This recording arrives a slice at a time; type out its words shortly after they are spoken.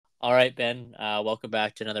All right, Ben. Welcome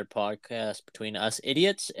back to another podcast between us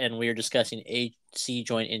idiots, and we are discussing AC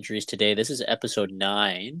joint injuries today. This is episode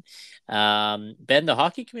 9. Ben, the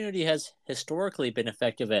hockey community has historically been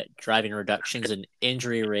effective at driving reductions in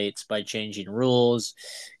injury rates by changing rules,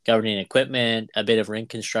 governing equipment, a bit of rink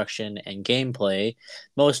construction, and gameplay.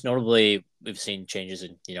 Most notably, we've seen changes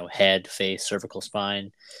in head, face, cervical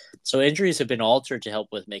spine. So injuries have been altered to help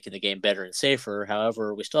with making the game better and safer.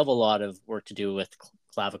 However, we still have a lot of work to do with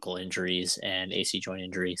clavicle injuries and AC joint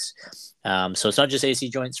injuries. So it's not just AC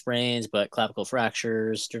joint sprains, but clavicle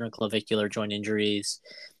fractures, sternoclavicular joint injuries.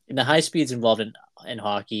 And the high speeds involved in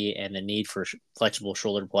hockey and the need for flexible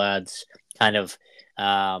shoulder pads kind of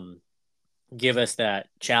give us that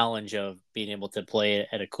challenge of being able to play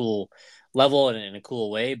at a cool level and in a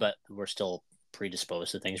cool way, but we're still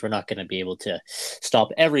predisposed to things. We're not going to be able to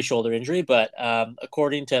stop every shoulder injury, but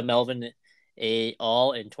according to Melvin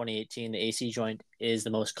all in 2018, the AC joint is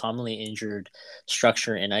the most commonly injured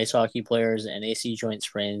structure in ice hockey players, and AC joint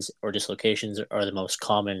sprains or dislocations are the most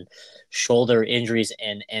common shoulder injuries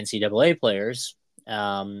in NCAA players.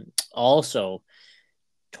 Also,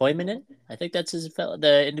 Toivonen, I think that's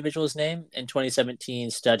the individual's name, in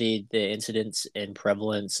 2017 studied the incidence and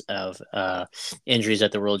prevalence of injuries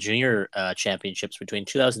at the World Junior Championships between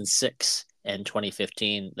 2006 and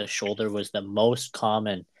 2015. The shoulder was the most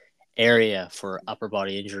common area for upper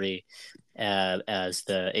body injury, as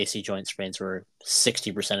the AC joint sprains were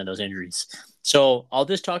 60% of those injuries. So I'll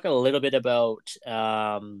just talk a little bit about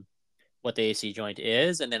what the AC joint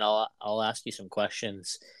is, and then I'll ask you some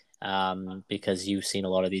questions because you've seen a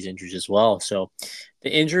lot of these injuries as well. So the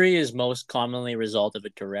injury is most commonly a result of a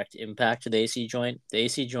direct impact to the AC joint. The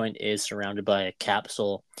AC joint is surrounded by a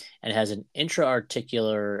capsule and has an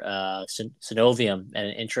intra-articular synovium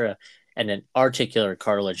and an articular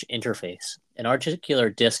cartilage interface. An articular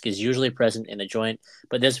disc is usually present in the joint,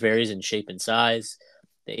 but this varies in shape and size.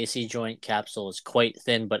 The AC joint capsule is quite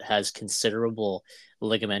thin but has considerable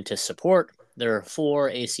ligamentous support. There are 4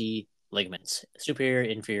 AC ligaments: superior,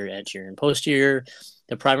 inferior, anterior, and posterior.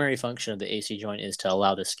 The primary function of the AC joint is to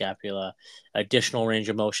allow the scapula additional range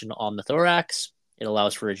of motion on the thorax. It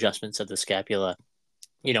allows for adjustments of the scapula,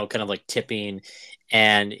 kind of like tipping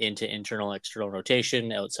and into internal external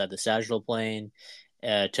rotation outside the sagittal plane,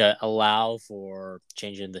 to allow for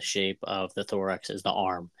changing the shape of the thorax as the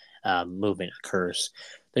arm movement occurs.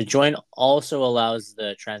 The joint also allows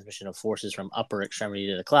the transmission of forces from upper extremity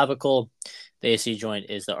to the clavicle. The AC joint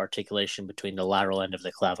is the articulation between the lateral end of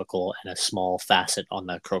the clavicle and a small facet on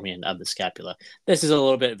the acromion of the scapula. This is a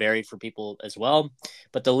little bit varied for people as well,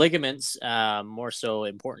 but the ligaments, more so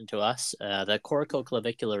important to us, the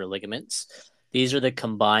coracoclavicular ligaments. These are the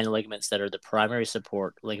combined ligaments that are the primary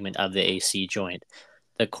support ligament of the AC joint.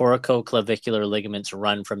 The coracoclavicular ligaments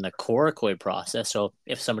run from the coracoid process. So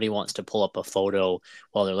if somebody wants to pull up a photo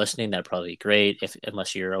while they're listening, that'd probably be great,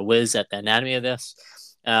 unless you're a whiz at the anatomy of this.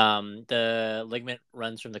 The ligament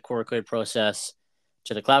runs from the coracoid process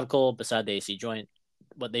to the clavicle beside the AC joint.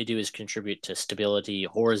 What they do is contribute to stability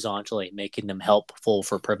horizontally, making them helpful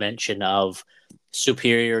for prevention of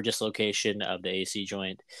superior dislocation of the AC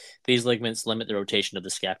joint. These ligaments limit the rotation of the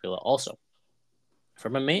scapula also.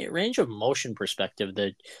 From a range of motion perspective,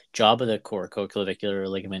 the job of the coracoclavicular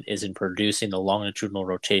ligament is in producing the longitudinal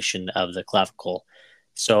rotation of the clavicle.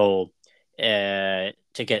 So to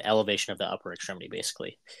get elevation of the upper extremity,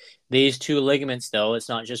 basically. These 2 ligaments, though, it's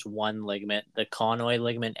not just one ligament, the conoid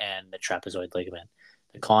ligament and the trapezoid ligament.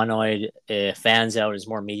 The conoid fans out, is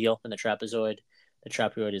more medial than the trapezoid. The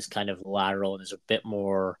trapezoid is kind of lateral and is a bit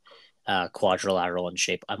more quadrilateral in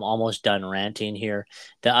shape. I'm almost done ranting here.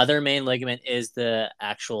 The other main ligament is the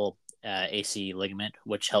actual AC ligament,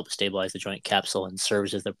 which helps stabilize the joint capsule and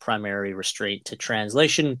serves as the primary restraint to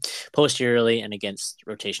translation posteriorly and against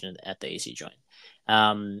rotation at the AC joint.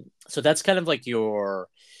 So that's kind of like your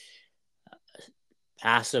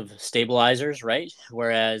passive stabilizers, right?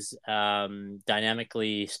 Whereas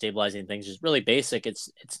dynamically stabilizing things is really basic.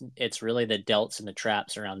 It's really the delts and the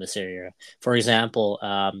traps around this area. For example,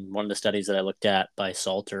 one of the studies that I looked at by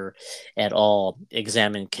Salter et al.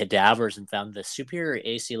 Examined cadavers and found the superior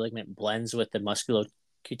AC ligament blends with the musculotendinous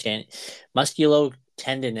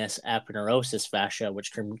aponeurosis fascia,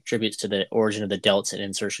 which contributes to the origin of the delts and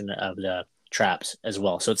insertion of the traps as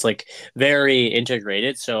well. So it's like very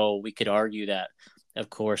integrated. So we could argue that, of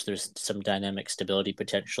course, there's some dynamic stability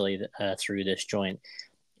potentially through this joint.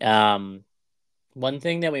 One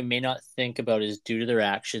thing that we may not think about is, due to their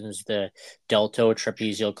actions, the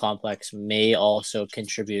deltotrapezial complex may also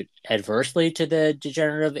contribute adversely to the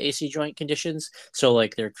degenerative AC joint conditions. So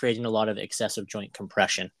like they're creating a lot of excessive joint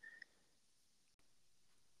compression.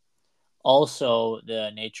 Also,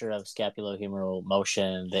 the nature of scapulohumeral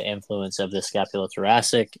motion, the influence of the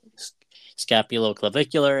scapulothoracic,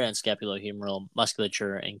 scapuloclavicular, and scapulohumeral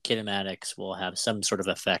musculature and kinematics will have some sort of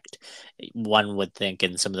effect, one would think,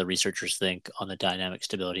 and some of the researchers think, on the dynamic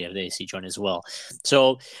stability of the AC joint as well.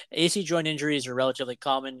 So, AC joint injuries are relatively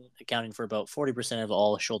common, accounting for about 40% of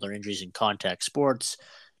all shoulder injuries in contact sports.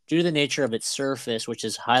 Due to the nature of its surface, which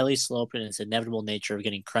is highly sloped and its inevitable nature of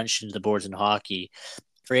getting crunched into the boards in hockey,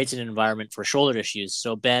 creates an environment for shoulder issues.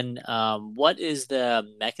 So, Ben, what is the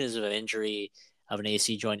mechanism of injury of an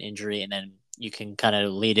AC joint injury? And then you can kind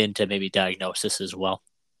of lead into maybe diagnosis as well.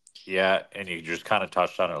 Yeah, and you just kind of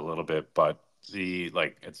touched on it a little bit, but the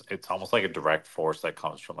like it's almost like a direct force that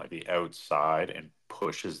comes from like the outside and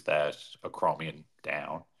pushes that acromion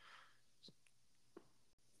down,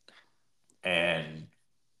 and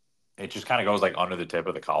it just kind of goes like under the tip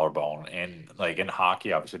of the collarbone. And like in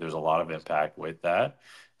hockey, obviously, there's a lot of impact with that.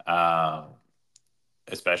 Um,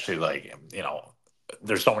 Especially like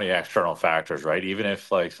there's so many external factors, right? Even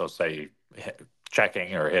if like so say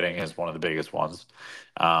checking or hitting is one of the biggest ones,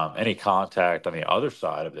 any contact on the other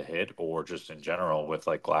side of the hit or just in general with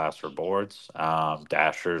like glass or boards,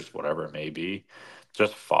 dashers, whatever it may be,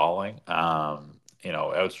 just falling,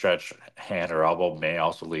 outstretched hand or elbow may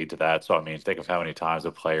also lead to that. So I mean, think of how many times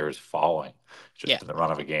a player is falling Yeah. just in the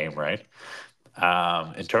run of a game, right?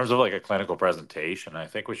 In terms of like a clinical presentation, I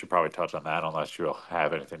think we should probably touch on that unless you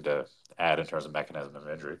have anything to add in terms of mechanism of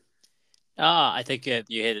injury. I think you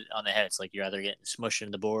hit it on the head. It's like you're either getting smushed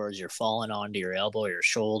into the boards, you're falling onto your elbow, your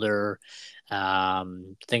shoulder,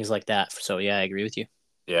 things like that. So, yeah, I agree with you.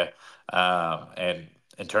 Yeah. And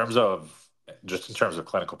in terms of in terms of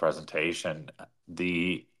clinical presentation,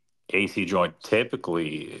 the AC joint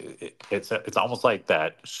typically it's almost like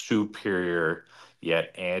that superior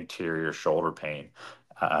yet anterior shoulder pain.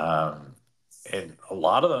 Um, and a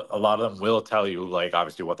lot of them will tell you like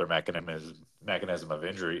obviously what their mechanism of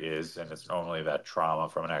injury is, and it's normally that trauma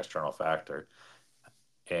from an external factor.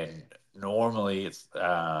 And normally it's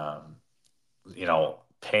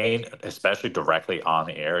pain, especially directly on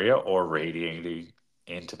the area or radiating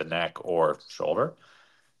into the neck or shoulder.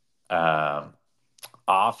 Um,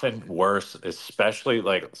 Often worse, especially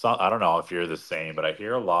like some, I don't know if you're the same, but I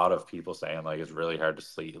hear a lot of people saying like it's really hard to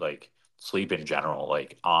sleep, like sleep in general,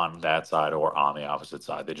 like on that side or on the opposite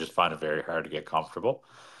side. They just find it very hard to get comfortable.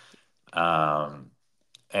 Um,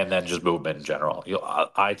 and then just movement in general.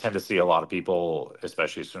 I tend to see a lot of people,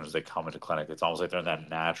 especially as soon as they come into clinic, it's almost like they're in that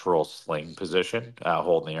natural sling position,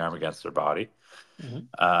 holding the arm against their body.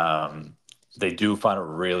 Mm-hmm. Um, they do find it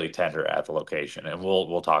really tender at the location, and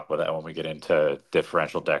we'll talk about that when we get into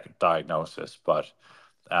differential diagnosis. But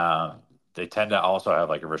um, they tend to also have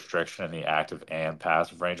like a restriction in the active and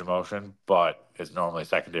passive range of motion, but it's normally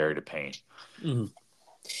secondary to pain. Mm-hmm.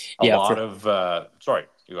 A Yeah, lot for of sorry,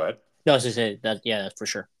 you go ahead. no, I was just say that. Yeah, that's for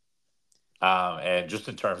sure. And just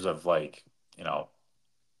in terms of like,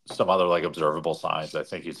 some other like observable signs, I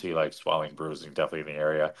think you see like swelling, bruising, definitely in the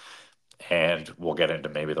area. And we'll get into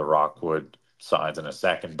maybe the rockwood signs in a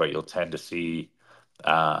second, but you'll tend to see,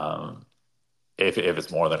 um, if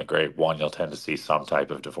it's more than a grade one, you'll tend to see some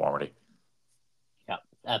type of deformity. Yeah,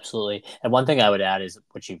 absolutely. And one thing I would add is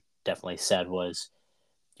what you definitely said was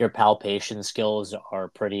your palpation skills are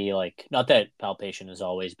pretty like not that palpation is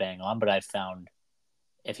always bang on, but I've found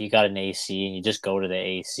if you got an AC and you just go to the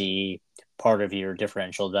AC, part of your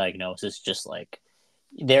differential diagnosis, just like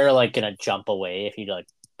they're like gonna jump away if you like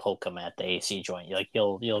poke them at the AC joint. Like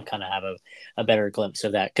you'll kind of have a better glimpse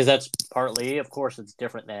of that because that's partly, of course, it's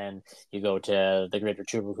different than you go to the greater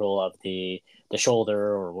tubercle of the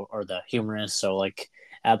shoulder or the humerus. So like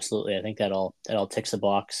absolutely, I think that all ticks the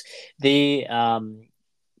box. The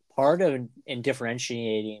part of in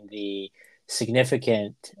differentiating the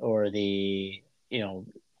significant or you know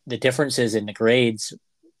the differences in the grades,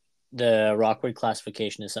 the Rockwood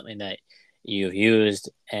classification is something that you've used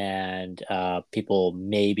and people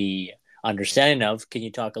may be understanding of. Can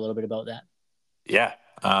you talk a little bit about that? Yeah.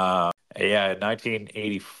 Yeah. In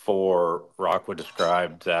 1984, Rockwood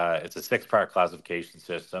described it's a six-part classification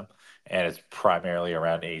system, and it's primarily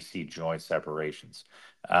around AC joint separations.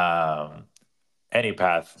 Um, any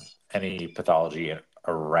path, any pathology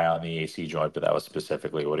around the AC joint, but that was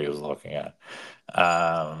specifically what he was looking at.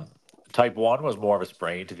 Um, Type 1 was more of a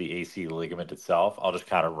sprain to the AC ligament itself. I'll just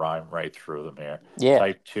kind of rhyme right through them here. Yeah.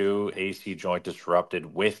 Type 2, AC joint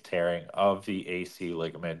disrupted with tearing of the AC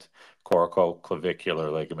ligament,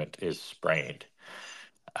 coracoclavicular ligament is sprained.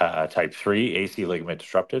 Type 3, AC ligament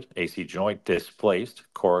disrupted, AC joint displaced,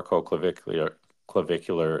 clavicular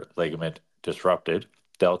ligament disrupted,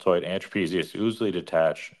 deltoid and trapezius oozly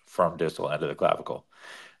detached from distal end of the clavicle.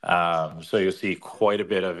 So you'll see quite a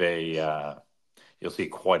bit of a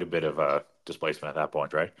displacement at that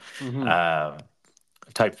point, right? Mm-hmm. Um,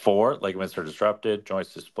 Type 4, ligaments are disrupted,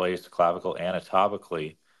 joints displaced, clavicle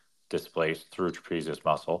anatomically displaced through trapezius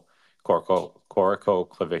muscle,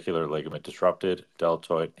 coracoclavicular ligament disrupted,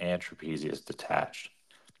 deltoid and trapezius detached.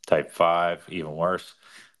 Type 5, even worse,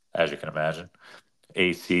 as you can imagine.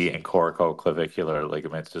 AC and coracoclavicular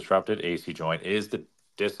ligaments disrupted. AC joint is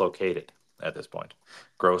dislocated at this point.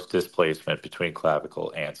 Gross displacement between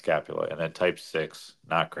clavicle and scapula. And then type 6,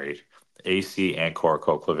 not great. AC and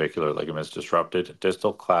coracoclavicular ligaments disrupted.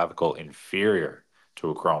 Distal clavicle inferior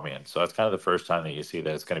to acromion. So that's kind of the first time that you see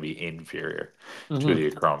that it's going to be inferior to Mm-hmm.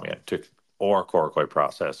 the acromion or coracoid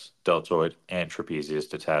process, deltoid and trapezius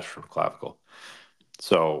detached from clavicle.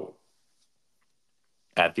 So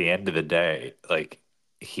at the end of the day, like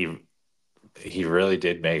he he really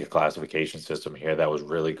did make a classification system here that was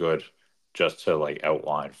really good just to like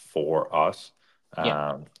outline for us.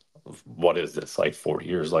 Yeah. Um, what is this like 40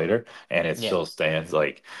 years later? And it Yeah. still stands.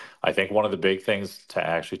 Like, I think one of the big things to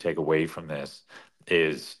actually take away from this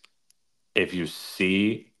is if you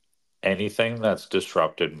see anything that's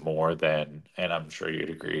disrupted more than, and I'm sure you'd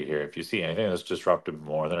agree here, if you see anything that's disrupted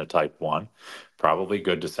more than a type 1, probably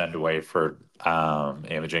good to send away for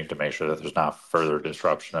imaging to make sure that there's not further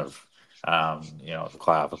disruption of, the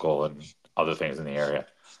clavicle and other things in the area.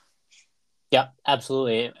 Yeah,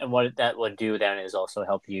 absolutely. And what that would do then is also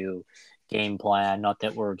help you game plan. Not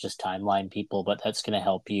that we're just timeline people, but that's going to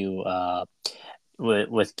help you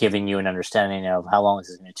with giving you an understanding of how long this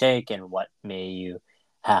is going to take and what may you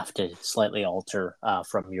have to slightly alter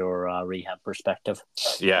from your rehab perspective.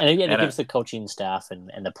 Yeah. And again, it And gives the coaching staff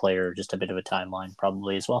and the player just a bit of a timeline,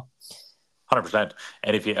 probably as well. 100%.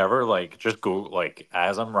 And if you ever like just Google, like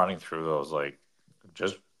as I'm running through those, like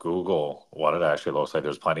just Google what it actually looks like.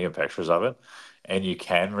 There's plenty of pictures of it, and you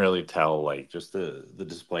can really tell like just the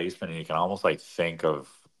displacement, and you can almost like think of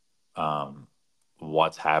um,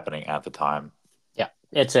 what's happening at the time. Yeah,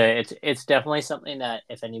 it's definitely something that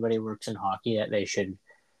if anybody works in hockey, that they should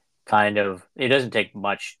kind of. It doesn't take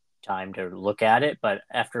much time to look at it, but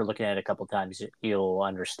after looking at it a couple times, you'll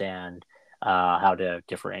understand how to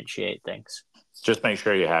differentiate things. Just make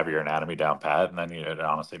sure you have your anatomy down pat, and then it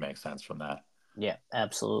honestly makes sense from that. Yeah,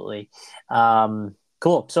 absolutely.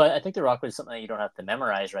 Cool. So I think the Rockwood is something that you don't have to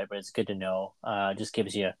memorize, right? But it's good to know. Just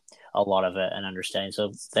gives you a lot of an understanding.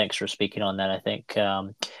 So thanks for speaking on that. I think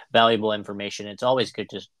valuable information. It's always good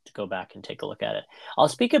to go back and take a look at it. I'll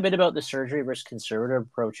speak a bit about the surgery versus conservative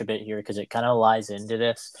approach a bit here because it kind of lies into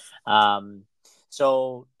this.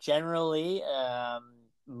 So generally,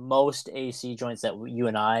 most AC joints that you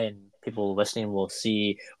and I and people listening will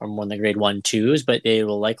see are more in the grade 1, 2s, but they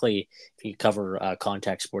will likely, if you cover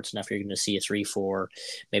contact sports enough, you're going to see a 3, 4,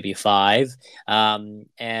 maybe 5.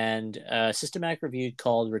 And a systematic review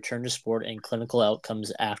called Return to Sport and Clinical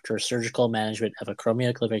Outcomes After Surgical Management of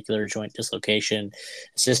Acromioclavicular Joint Dislocation,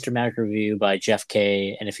 a systematic review by Jeff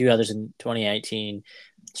Kay and a few others in 2018,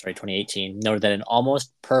 noted that an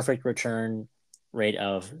almost perfect return rate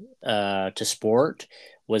of to sport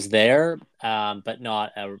was there, but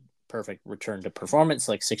not a perfect return to performance.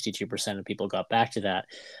 Like 62% of people got back to that.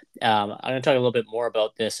 I'm going to talk a little bit more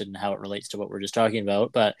about this and how it relates to what we're just talking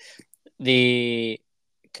about. But the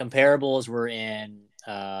comparables were in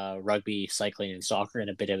rugby, cycling, and soccer, and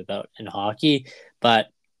a bit about in hockey. But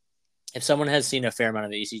if someone has seen a fair amount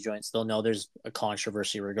of AC joints, they'll know there's a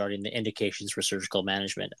controversy regarding the indications for surgical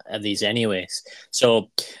management of these, anyways. So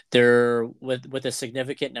there, with a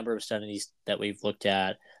significant number of studies that we've looked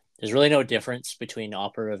at, there's really no difference between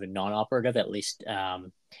operative and non-operative, at least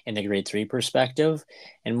in the grade 3 perspective.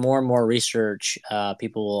 And more research,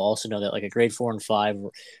 people will also know that like a grade 4 and 5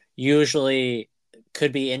 usually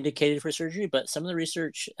could be indicated for surgery, but some of the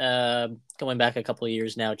research going back a couple of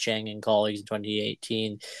years now, Chang and colleagues in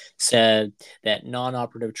 2018 said that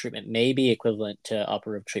non-operative treatment may be equivalent to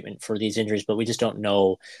operative treatment for these injuries, but we just don't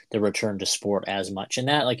know the return to sport as much. And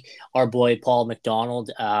that, like our boy Paul McDonald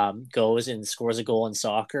goes and scores a goal in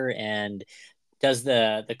soccer and does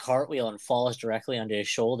the cartwheel and falls directly onto his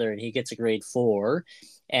shoulder, and he gets a grade 4,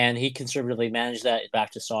 and he conservatively managed that back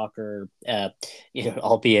to soccer,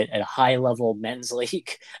 albeit at a high level men's league,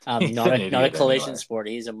 He's not an a idiot collision anyway. sport.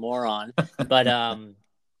 He's a moron, but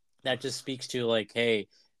that just speaks to like, hey,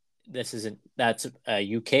 that's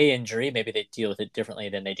a UK injury. Maybe they deal with it differently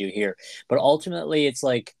than they do here, but ultimately, it's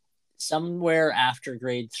like somewhere after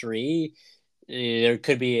grade 3 there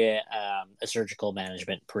could be a surgical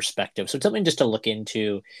management perspective. So it's something just to look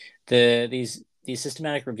into. These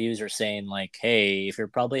systematic reviews are saying like, hey, if you're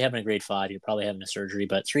probably having a grade 5, you're probably having a surgery,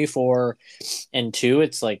 but 3, 4, and 2,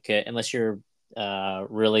 it's like unless you're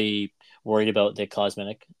really worried about the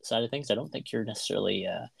cosmetic side of things, I don't think you're necessarily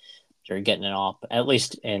you're getting it off, at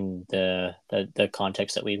least in the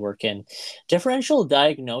context that we work in. Differential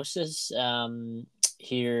diagnosis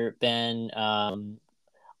here, Ben.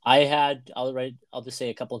 I'll just say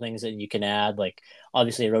a couple of things that you can add, like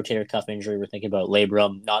obviously a rotator cuff injury. We're thinking about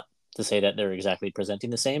labrum, not to say that they're exactly presenting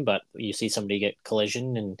the same, but you see somebody get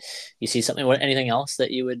collision and you see something. What anything else that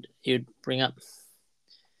you'd bring up?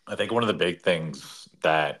 I think one of the big things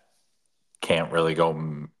that can't really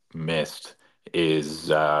go missed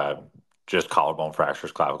is just collarbone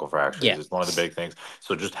fractures, clavicle fractures. Yeah. It's one of the big things.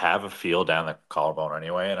 So just have a feel down the collarbone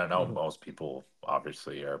anyway. And I know Mm-hmm. most people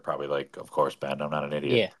obviously are probably like, of course, Ben, I'm not an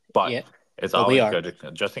idiot, Yeah. but Yeah. it's But we always are.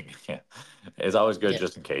 good just in yeah, it's always good Yeah.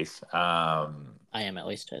 just in case. I am at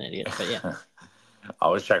least an idiot, but yeah.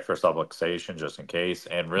 Always check for subluxation just in case.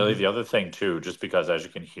 And really, Mm-hmm. the other thing too, just because as you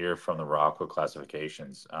can hear from the Rockwell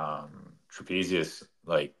classifications, trapezius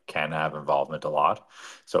like can have involvement a lot.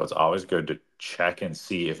 So it's always good to check and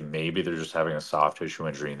see if maybe they're just having a soft tissue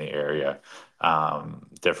injury in the area.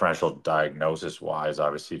 Differential diagnosis wise,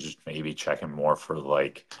 obviously, just maybe checking more for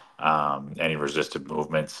like any resistive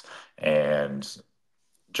movements and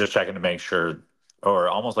just checking to make sure, or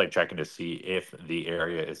almost like checking to see if the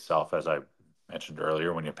area itself, as I mentioned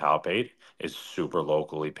earlier, when you palpate, is super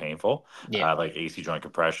locally painful, Yeah. like AC joint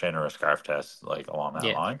compression or a scarf test, like along that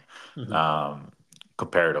Yeah. line. Mm-hmm. Um,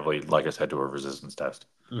 Comparatively, like I said, to a resistance test.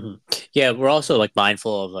 Mm-hmm. Yeah, we're also like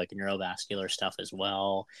mindful of like neurovascular stuff as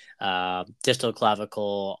well. Distal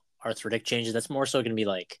clavicle arthritic changes. That's more so going to be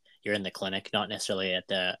like you're in the clinic, not necessarily at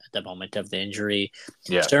the moment of the injury.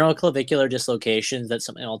 Yeah. Sternoclavicular dislocations. That's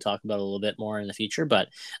something I'll talk about a little bit more in the future. But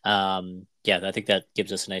yeah, I think that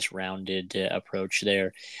gives us a nice rounded approach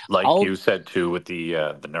there. Like I'll you said too, with the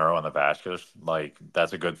neuro and the vasculars, like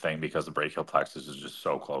that's a good thing because the brachial plexus is just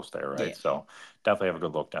so close there, Yeah. right? So definitely have a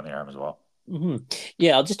good look down the arm as well. hmm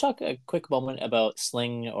Yeah, I'll just talk a quick moment about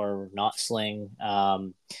sling or not sling.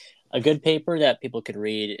 A good paper that people could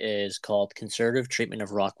read is called Conservative Treatment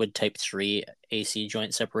of Rockwood Type 3 AC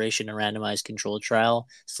Joint Separation, a randomized controlled trial,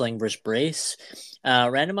 sling versus brace.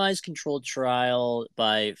 Randomized controlled trial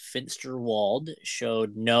by Finsterwald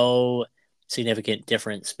showed no significant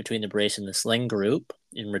difference between the brace and the sling group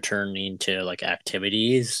in returning to like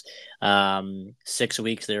activities. 6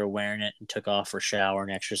 weeks they were wearing it and took off for shower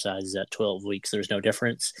and exercises. At 12 weeks, there's no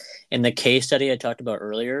difference. In the case study I talked about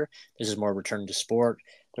earlier, this is more return to sport.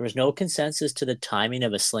 There was no consensus to the timing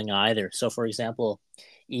of a sling either. So, for example,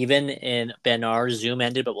 even in Ben, our Zoom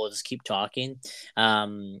ended, but we'll just keep talking.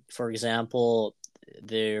 For example,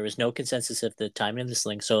 there was no consensus of the timing of the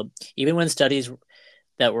sling. So, even when studies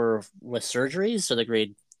that were with surgeries, so the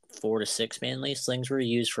grade 4 to 6 mainly, slings were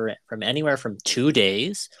used for from anywhere from 2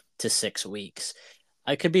 days to 6 weeks.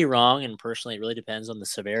 I could be wrong, and personally, it really depends on the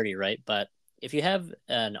severity, right? But if you have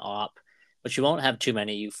an op, but you won't have too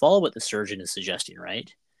many, you follow what the surgeon is suggesting, right?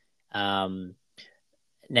 Um,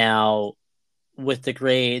 Now, with the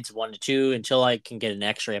grades 1 to 2, until I can get an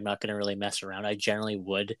X-ray, I'm not going to really mess around. I generally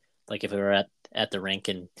would, like if we were at the rink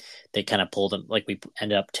and they kind of pulled him, like we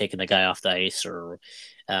ended up taking the guy off the ice, or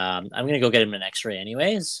I'm going to go get him an X-ray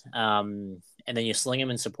anyways. And then you sling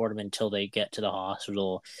him and support him until they get to the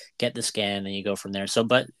hospital, get the scan, and you go from there. So,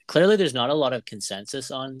 but clearly there's not a lot of consensus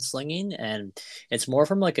on slinging, and it's more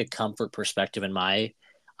from like a comfort perspective in my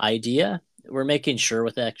idea. We're making sure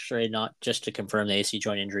with the X-ray not just to confirm the AC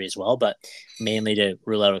joint injury as well, but mainly to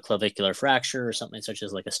rule out a clavicular fracture or something such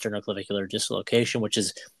as like a sternoclavicular dislocation, which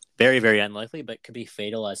is very, very unlikely, but could be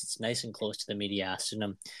fatal as it's nice and close to the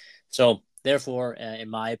mediastinum. So, therefore, in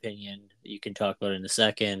my opinion, you can talk about it in a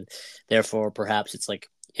second. Therefore, perhaps it's like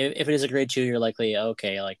if it is a grade 2, you're likely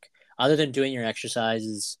okay. Like other than doing your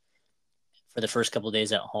exercises for the first couple of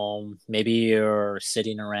days at home, maybe you're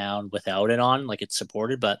sitting around without it on, like it's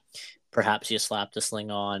supported, but perhaps you slap the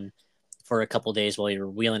sling on for a couple of days while you're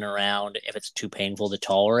wheeling around if it's too painful to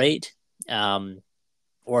tolerate. Um,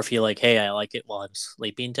 or if you're like, hey, I like it while I'm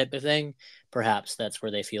sleeping type of thing, perhaps that's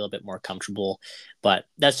where they feel a bit more comfortable. But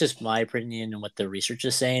that's just my opinion and what the research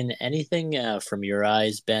is saying. Anything from your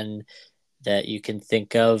eyes, Ben, that you can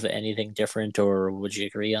think of, anything different, or would you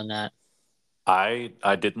agree on that? I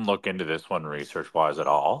didn't look into this one research wise at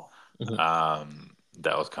all. Mm-hmm.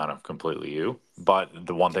 That was kind of completely you. But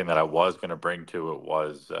the one thing that I was going to bring to it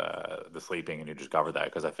was the sleeping, and you just covered that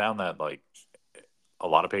because I found that like a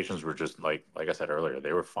lot of patients were just like I said earlier,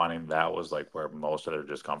 they were finding that was like where most of their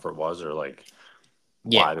discomfort was, or like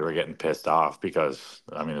Yeah, why they were getting pissed off because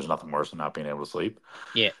I mean, there's nothing worse than not being able to sleep.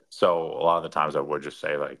 yeah, So a lot of the times I would just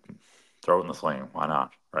say like, throw it in the sling, why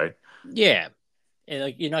not, right? yeah. And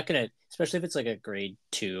like you're not gonna. especially if it's like a grade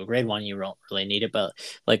 2. Grade 1, you don't really need it, but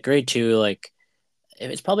like grade 2, like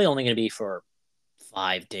it's probably only going to be for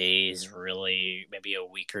 5 days, really, maybe a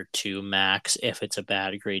week or two max. If it's a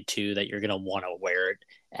bad grade 2, that you're going to want to wear it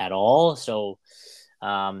at all. So,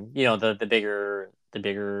 the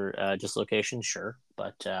bigger dislocations, sure,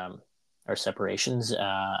 but or separations,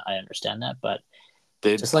 I understand that, but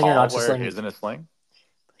to Did sling or Paul not to wear sling, his in a sling?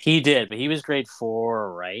 he did, but he was grade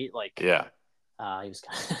 4, right? Like, Yeah. he was.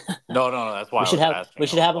 No, no, no. That's we why I should was have we asking. I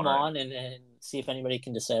should was have him wondering. on and see if anybody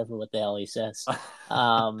can decipher what the hell he says.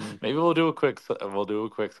 Um, Maybe we'll do a quick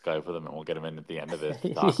Skype with him, and we'll get him in at the end of this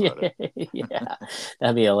to talk yeah, about it. yeah,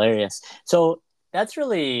 that'd be hilarious. So that's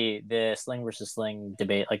really the sling versus sling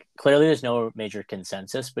debate. Like, clearly, there's no major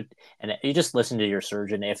consensus, but and you just listen to your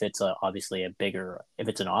surgeon if it's obviously a bigger, if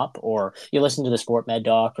it's an op, or you listen to the sport med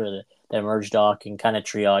doc or the emerge doc and kind of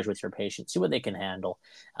triage with your patient, see what they can handle.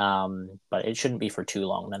 But it shouldn't be for too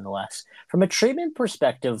long, nonetheless. From a treatment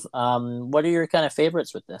perspective, what are your kind of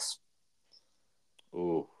favorites with this?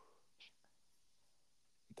 Ooh,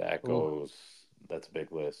 that Ooh. goes. That's a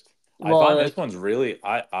big list. I Well, find this like, one's really.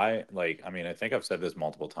 I like. I mean, I think I've said this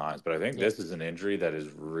multiple times, but I think yeah, this is an injury that is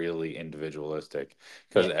really individualistic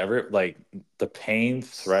because yeah, every like the pain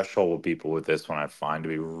threshold with people with this one I find to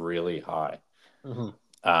be really high. hmm,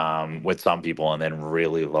 With some people and then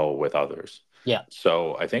really low with others. yeah,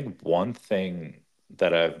 So I think one thing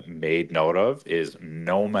that I've made note of is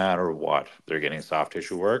no matter what, they're getting soft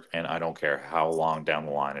tissue work, and I don't care how long down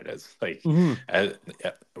the line it is. Like, hmm, as,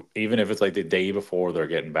 even if it's like the day before they're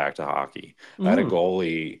getting back to hockey. I had a hmm,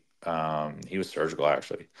 goalie. He was surgical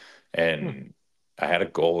actually, and I had a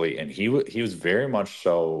goalie, and he was very much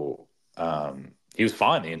so. He was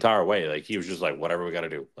fine the entire way. Like he was just like, whatever we got to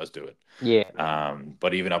do, let's do it. yeah,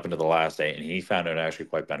 But even up into the last day, and he found it actually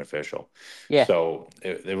quite beneficial. yeah, So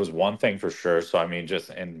it was one thing for sure. So I mean, just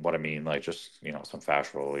and what I mean, like just some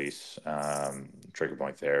fascial release, trigger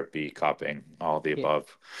point therapy, cupping, all of the yeah.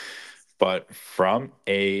 above. But from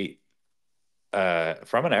an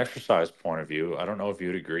exercise point of view, I don't know if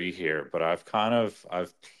you'd agree here, but I've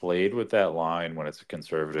played with that line when it's a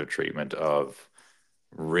conservative treatment of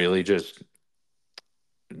really just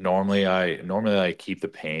normally I keep the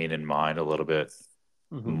pain in mind a little bit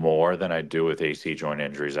Hmm. more than I do with AC joint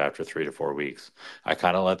injuries after 3 to 4 weeks. I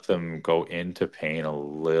kind of let them go into pain a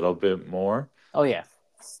little bit more. Oh yeah.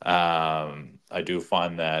 I do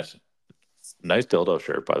find that nice dildo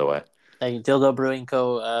shirt, by the way. Thank you, Dildo Brewing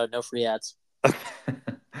Co. No free ads.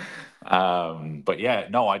 But yeah,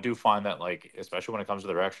 no, I do find that like, especially when it comes to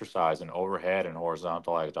their exercise and overhead and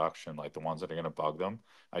horizontal adduction, like the ones that are going to bug them,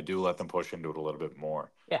 I do let them push into it a little bit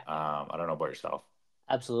more. Yeah, I don't know about yourself.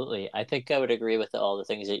 absolutely. I think I would agree with all the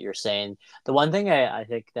things that you're saying. The one thing I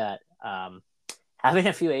think that having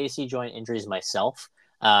a few AC joint injuries myself,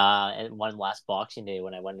 and one last Boxing Day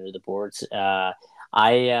when I went into the boards, I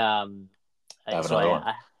I have so another I, one.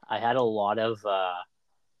 I I had a lot of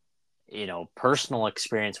personal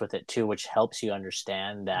experience with it too, which helps you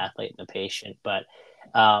understand the athlete and the patient. But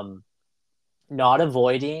um, not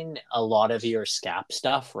avoiding a lot of your scap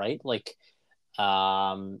stuff, right? Like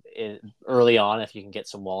early on, if you can get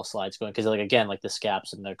some wall slides going, because like again, like the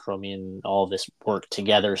scaps and the chromium, all of this work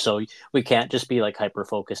together. So we can't just be like hyper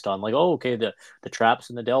focused on like, oh, okay, the traps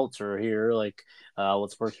and the delts are here. Like,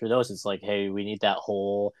 let's work through those. It's like, hey, we need that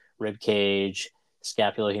whole rib cage,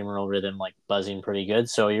 scapulohumeral rhythm like buzzing pretty good.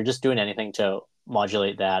 So you're just doing anything to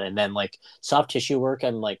modulate that, and then like soft tissue work.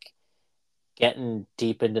 I'm like getting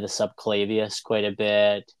deep into the subclavius quite a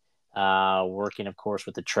bit, working, of course,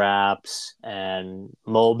 with the traps and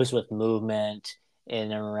mobs with movement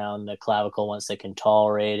in and around the clavicle once they can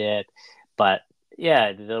tolerate it. But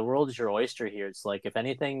yeah, the world is your oyster here. It's like, if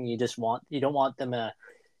anything, you don't want them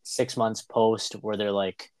 6 months post where they're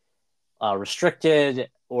like restricted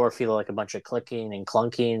or feel like a bunch of clicking and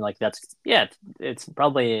clunking. Like that's, yeah, it's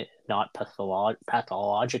probably not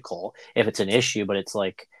pathological if it's an issue, but it's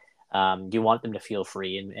like you want them to feel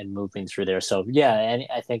free and moving through there. So yeah, and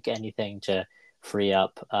I think anything to free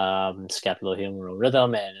up scapulohumeral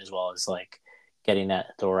rhythm, and as well as like getting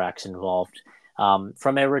that thorax involved.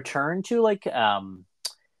 From a return to like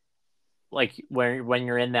when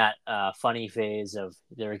you're in that funny phase of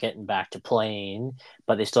they're getting back to playing,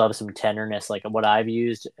 but they still have some tenderness. Like what I've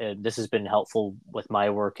used, this has been helpful with my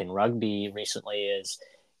work in rugby recently, is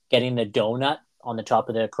getting the donut on the top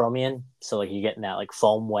of the acromion. So like you get in that like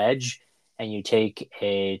foam wedge, and you take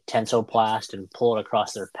a tensoplast and pull it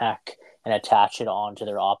across their pec and attach it onto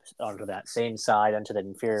that same side onto the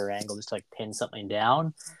inferior angle, just to like pin something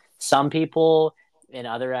down. Some people in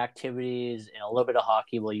other activities, in a little bit of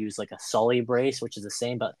hockey, we'll use like a Sully brace, which is the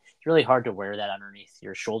same, but it's really hard to wear that underneath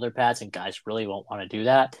your shoulder pads, and guys really won't want to do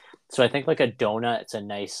that. So I think like a donut, it's a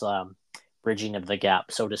nice bridging of the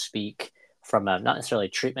gap, so to speak, from a, not necessarily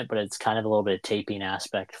treatment, but it's kind of a little bit of taping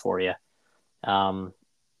aspect for you. Um,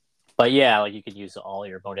 but yeah, like you could use all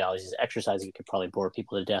your modalities. Exercise you could probably bore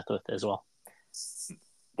people to death with as well.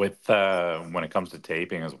 With when it comes to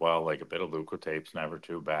taping as well, like a bit of Leukotape's never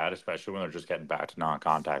too bad, especially when they're just getting back to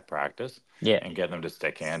non-contact practice Yeah. and getting them to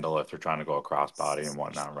stick handle if they're trying to go across body and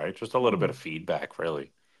whatnot, right? Just a little bit of feedback,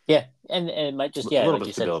 really. Yeah. And it might just, A yeah, little like bit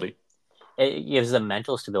you of said, stability. it gives them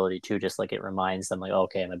mental stability too. Just like it reminds them, like,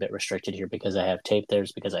 okay, I'm a bit restricted here because I have tape.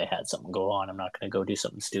 There's because I had something go on. I'm not going to go do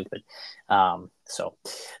something stupid. So What do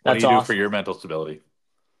that's you do for awesome. your mental stability?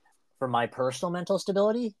 For my personal mental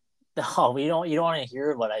stability, oh, you don't want to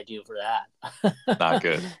hear what I do for Not that.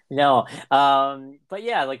 good. No, but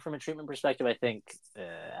yeah, like from a treatment perspective, I think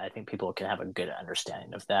people can have a good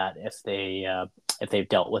understanding of that if they've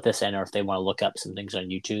dealt with this, and or if they want to look up some things on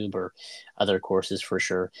YouTube or other courses for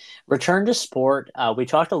sure. Return to sport. We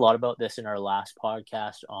talked a lot about this in our last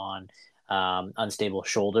podcast on unstable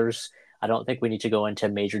shoulders. I don't think we need to go into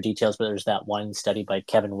major details, but there's that one study by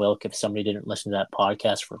Kevin Wilk. If somebody didn't listen to that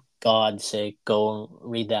podcast, for God's sake, go and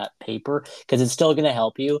read that paper because it's still going to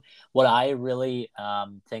help you. What I really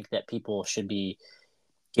think that people should be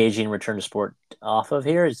gauging return to sport off of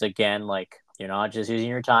here is, again, like, you're not just using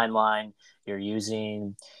your timeline. You're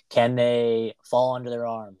using, can they fall under their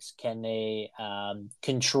arms? Can they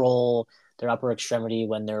control their upper extremity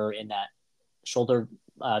when they're in that shoulder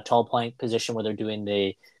tall plank position where they're doing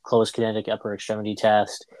the closed kinetic upper extremity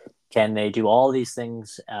test? Can they do all these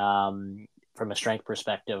things from a strength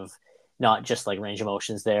perspective, not just like range of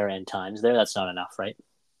motions there and times there? That's not enough, right?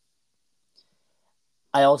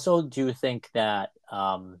 I also do think that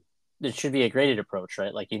it should be a graded approach,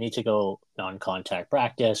 right? Like you need to go non-contact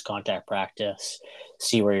practice, contact practice,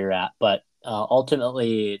 see where you're at. But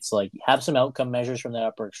ultimately, it's like have some outcome measures from the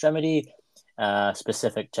upper extremity,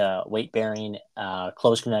 specific to weight bearing,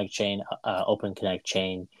 closed kinetic chain, open kinetic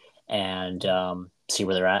chain, and see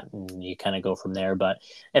where they're at, and you kind of go from there. But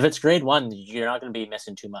if it's grade one, you're not going to be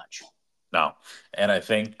missing too much. No. And I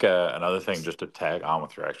think another thing just to tag on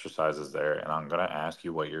with your exercises there, and I'm going to ask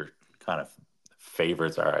you what your kind of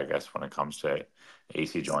favorites are, I guess, when it comes to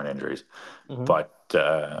AC joint injuries. Mm-hmm. But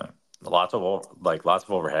lots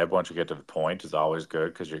of overhead once you get to the point is always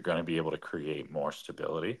good because you're going to be able to create more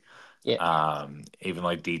stability. Yeah, Even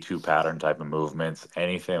like D2 pattern type of movements,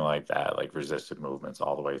 anything like that, like resisted movements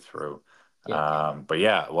all the way through. yeah. But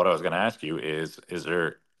yeah, what I was going to ask you is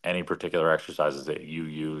there any particular exercises that you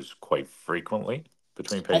use quite frequently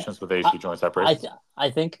between I, patients with AC I, joint separations? I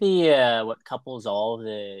think the what couples all of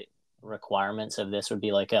the requirements of this would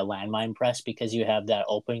be like a landmine press, because you have that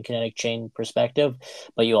open kinetic chain perspective,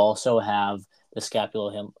 but you also have the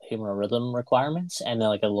scapulohumeral rhythm requirements, and then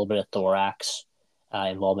like a little bit of thorax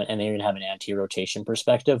involvement, and then you're gonna have an anti-rotation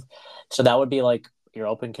perspective. So that would be like your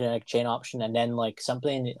open kinetic chain option, and then like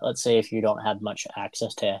something. Let's say if you don't have much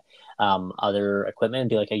access to other equipment, it'd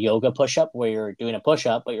be like a yoga push-up where you're doing a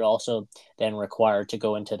push-up, but you're also then required to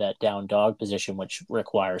go into that down dog position, which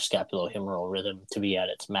requires scapulohumeral rhythm to be at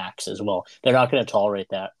its max as well. They're not going to tolerate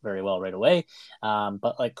that very well right away.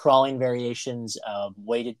 But like crawling variations of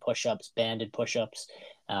weighted push-ups, banded push-ups,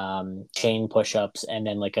 chain push-ups, and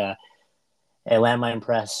then like a landmine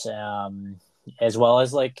press, as well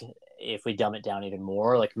as like, if we dumb it down even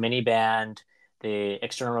more, like mini band, the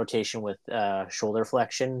external rotation with shoulder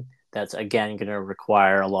flexion. That's again going to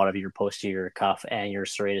require a lot of your posterior cuff and your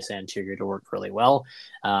serratus anterior to work really well.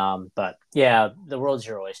 But yeah, the world's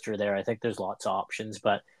your oyster there. I think there's lots of options,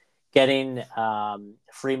 but getting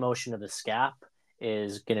free motion of the scap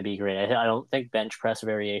is going to be great. I don't think bench press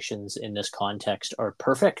variations in this context are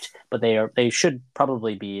perfect, but they should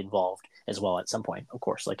probably be involved as well at some point, of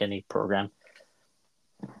course, like any program.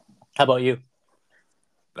 How about you?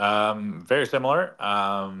 Very similar.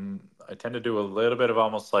 I tend to do a little bit of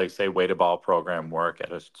almost like say weighted ball program work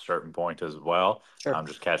at a certain point as well. Sure.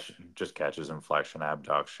 Just catches and flexion,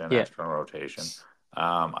 abduction, Yeah. external rotation.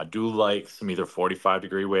 I do like some either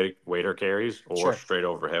 45-degree waiter carries or Sure. straight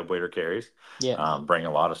overhead waiter carries. Yeah. Bring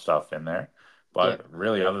a lot of stuff in there. Yeah. But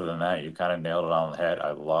really, other than that, you kind of nailed it on the head.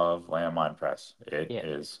 I love landmine press. It Yeah.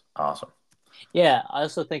 is awesome. Yeah. I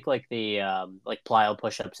also think like the like plyo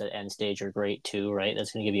push-ups at end stage are great too, right?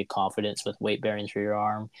 That's going to give you confidence with weight bearing through your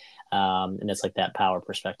arm, and it's like that power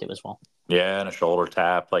perspective as well. Yeah, and a shoulder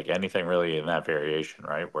tap, like anything really in that variation,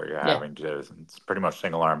 right? Where you're Yeah. having to, it's pretty much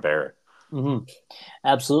single arm bear. Mm-hmm.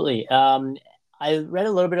 Absolutely. I read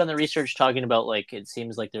a little bit on the research talking about like it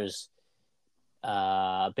seems like there's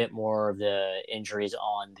a bit more of the injuries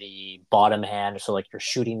on the bottom hand, so like your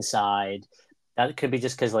shooting side. That could be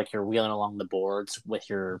just because like you're wheeling along the boards with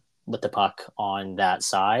the puck on that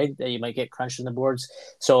side that you might get crunched in the boards.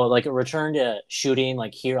 So like a return to shooting,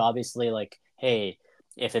 like here, obviously, like hey,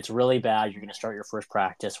 if it's really bad, you're going to start your first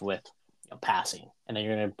practice with passing, and then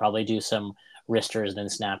you're going to probably do some wristers, then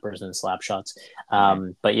snappers, then slap shots.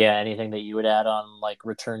 Mhm. But yeah, anything that you would add on like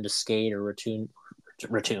return to skate or return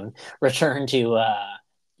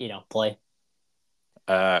to play.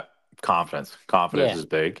 Uh, confidence. Confidence Yeah. is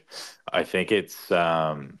big. I think it's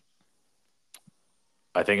um,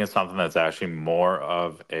 I think it's something that's actually more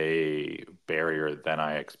of a barrier than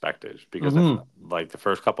I expected because if Mm-hmm. like the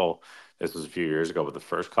first couple, this was a few years ago, but the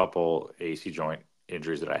first couple AC joint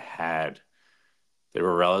injuries that I had, they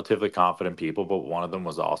were relatively confident people, but one of them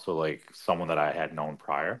was also like someone that I had known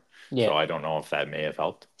prior. Yeah. So I don't know if that may have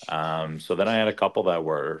helped. So then I had a couple that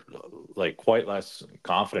were like quite less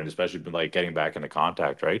confident, especially like getting back into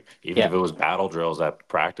contact, right? Even if Yeah. it was battle drills at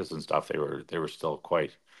practice and stuff, they were still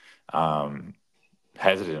quite um,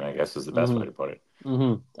 hesitant, I guess is the best way to Mm-hmm. put it.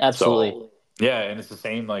 Mm-hmm. Absolutely. So yeah, and it's the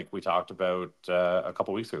same like we talked about a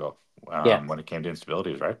couple weeks ago Yeah. when it came to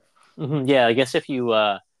instabilities, right? Mm-hmm. Yeah. I guess if you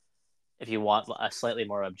want a slightly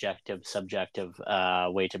more objective, subjective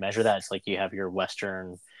way to measure that, it's like you have your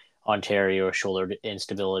Western Ontario shoulder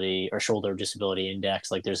instability or shoulder disability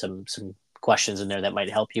index. Like there's some questions in there that might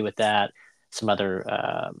help you with that. Some other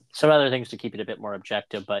things to keep it a bit more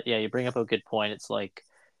objective. But yeah, you bring up a good point. It's like,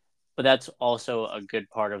 but that's also a good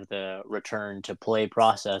part of the return to play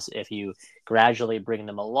process. If you gradually bring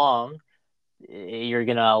them along, you're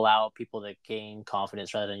going to allow people to gain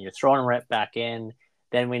confidence rather than you're throwing them right back in.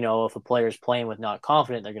 Then we know if a player's playing with not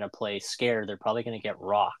confident, they're going to play scared. They're probably going to get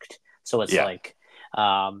rocked. So it's Yeah. like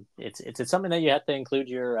it's something that you have to include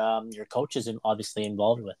your coaches obviously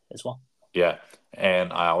involved with as well. Yeah.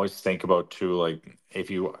 And I always think about too, like if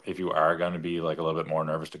you are going to be like a little bit more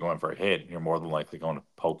nervous to go in for a hit, you're more than likely going to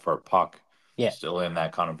poke for a puck, Yeah, still in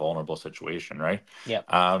that kind of vulnerable situation, right? yeah,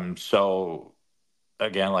 So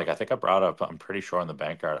again, like I think I brought up, I'm pretty sure on the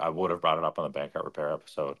Bankart, I would have brought it up on the Bankart repair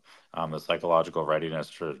episode. The psychological readiness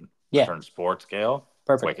to yeah. return to sport scale,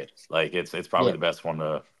 Perfect. wicked. Like it's probably Yeah, the best one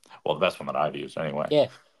to, well, the best one that I've used anyway. yeah,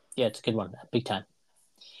 yeah. It's a good one, big time.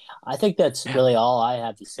 I think that's Yeah. really all I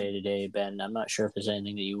have to say today, Ben. I'm not sure if there's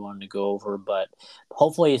anything that you wanted to go over, but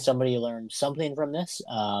hopefully somebody learned something from this.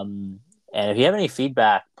 And if you have any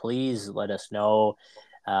feedback, please let us know.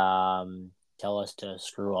 Tell us to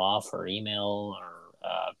screw off or email or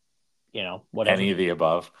whatever. Any of the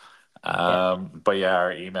above. Yeah, But yeah,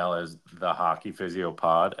 our email is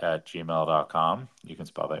thehockeyphysiopod@gmail.com. You can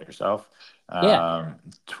spell that yourself. yeah,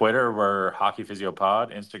 Twitter, we're Hockey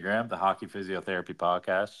Physiopod. Instagram, the Hockey Physiotherapy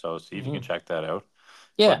Podcast. So see if you can hmm check that out.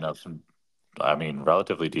 yeah. Putting up some, I mean,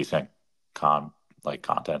 relatively decent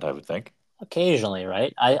content, I would think. Occasionally,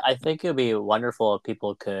 right? I think it would be wonderful if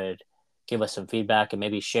people could give us some feedback and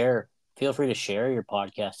maybe share. Feel free to share your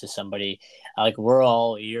podcast to somebody. Like we're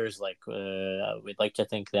all ears. Like we'd like to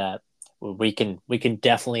think that we can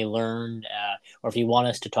definitely learn. Or if you want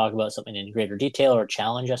us to talk about something in greater detail or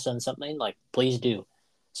challenge us on something, like please do.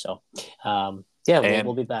 So, yeah, we'll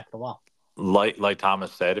And be back in a while. like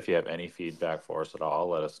Thomas said, if you have any feedback for us at all,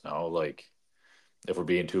 let us know. Like if we're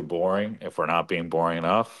being too boring, if we're not being boring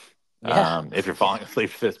enough, Yeah. if you're falling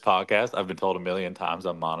asleep to this podcast, I've been told a million times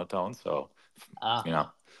I'm monotone. So, Uh, you know,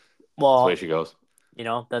 it's the way well, she goes.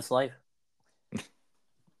 that's life.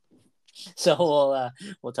 So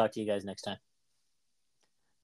we'll talk to you guys next time.